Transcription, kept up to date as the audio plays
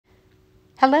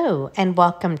Hello and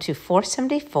welcome to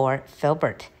 474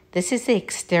 Filbert. This is the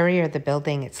exterior of the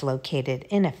building. It's located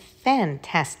in a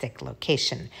fantastic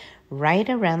location right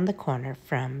around the corner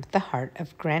from the heart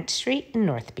of Grant Street in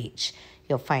North Beach.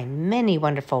 You'll find many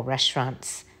wonderful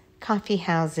restaurants, coffee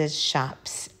houses,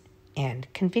 shops, and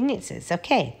conveniences.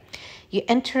 Okay, you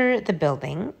enter the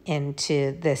building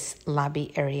into this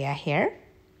lobby area here.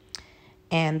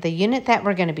 And the unit that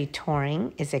we're going to be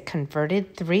touring is a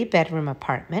converted 3-bedroom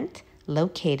apartment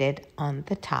located on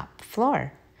the top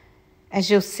floor. As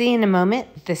you'll see in a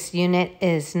moment, this unit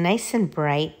is nice and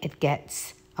bright. It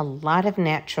gets a lot of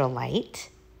natural light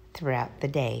throughout the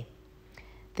day.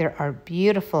 There are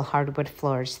beautiful hardwood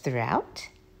floors throughout.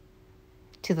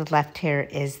 To the left here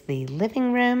is the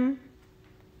living room,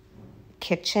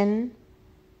 kitchen,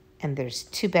 and there's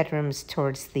 2 bedrooms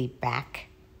towards the back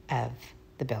of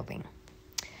the building.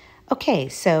 Okay,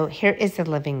 so here is the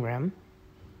living room.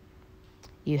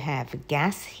 You have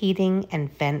gas heating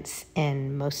and vents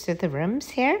in most of the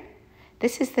rooms here.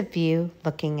 This is the view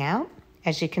looking out.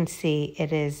 As you can see,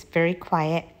 it is very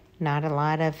quiet, not a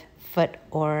lot of foot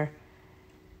or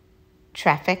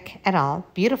traffic at all.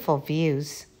 Beautiful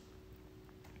views.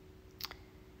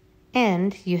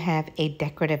 And you have a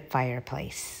decorative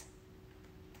fireplace.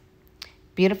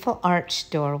 Beautiful arched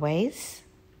doorways.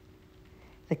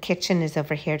 The kitchen is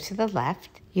over here to the left.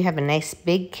 You have a nice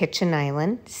big kitchen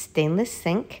island, stainless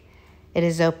sink. It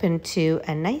is open to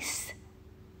a nice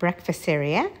breakfast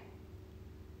area.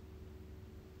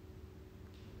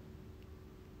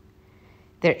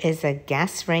 There is a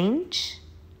gas range,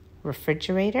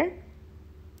 refrigerator.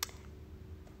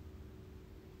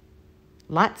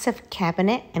 Lots of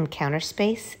cabinet and counter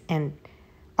space, and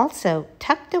also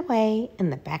tucked away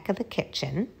in the back of the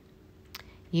kitchen,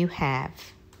 you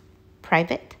have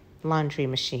private laundry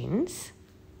machines,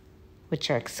 which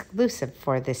are exclusive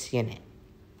for this unit.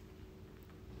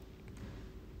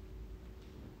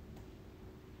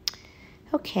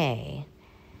 Okay,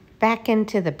 back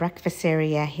into the breakfast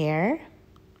area here.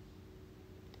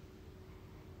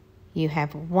 You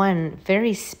have one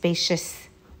very spacious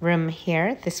room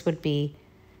here. This would be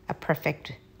a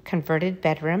perfect converted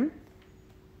bedroom.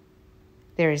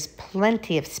 There is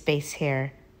plenty of space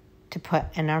here to put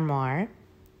an armoire.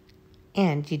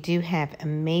 And you do have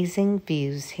amazing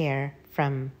views here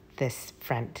from this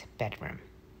front bedroom.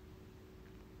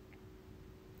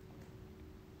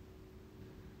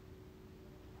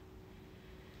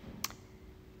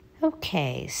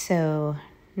 Okay, so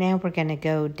now we're going to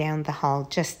go down the hall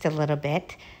just a little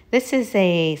bit. This is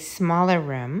a smaller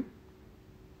room.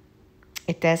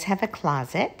 It does have a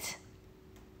closet.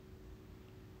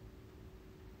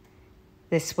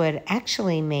 This would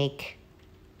actually make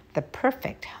the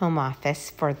perfect home office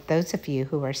for those of you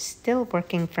who are still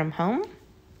working from home.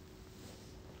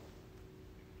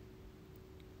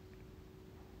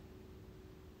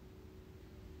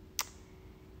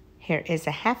 Here is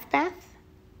a half bath,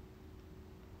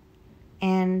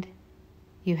 and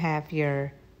you have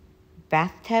your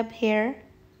bathtub here,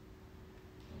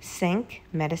 sink,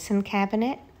 medicine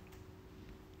cabinet,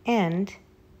 and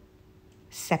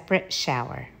separate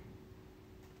shower.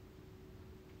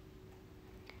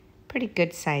 Pretty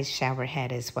good sized shower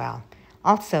head as well.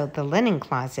 Also, the linen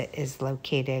closet is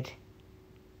located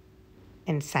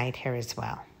inside here as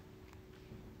well.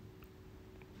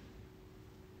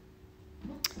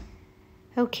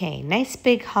 Okay, nice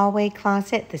big hallway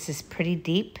closet. This is pretty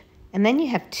deep. And then you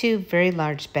have 2 very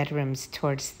large bedrooms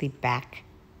towards the back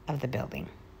of the building.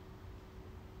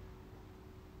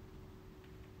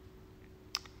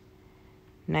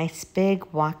 Nice big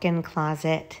walk-in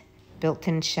closet,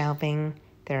 built-in shelving.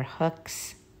 There are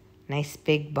hooks, nice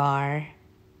big bar.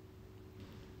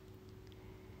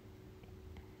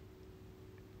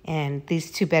 And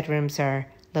these 2 bedrooms are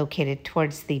located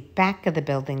towards the back of the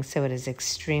building, so it is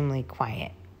extremely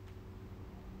quiet.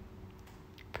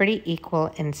 Pretty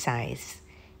equal in size.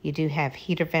 You do have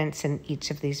heater vents in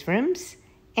each of these rooms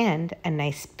and a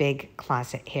nice big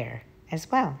closet here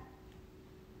as well.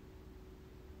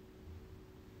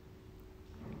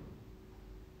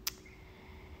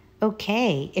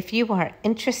 Okay, if you are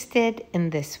interested in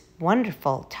this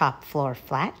wonderful top floor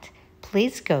flat,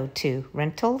 please go to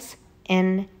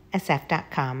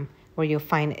rentalsnsf.com where you'll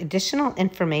find additional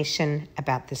information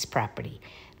about this property.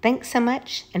 Thanks so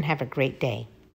much and have a great day.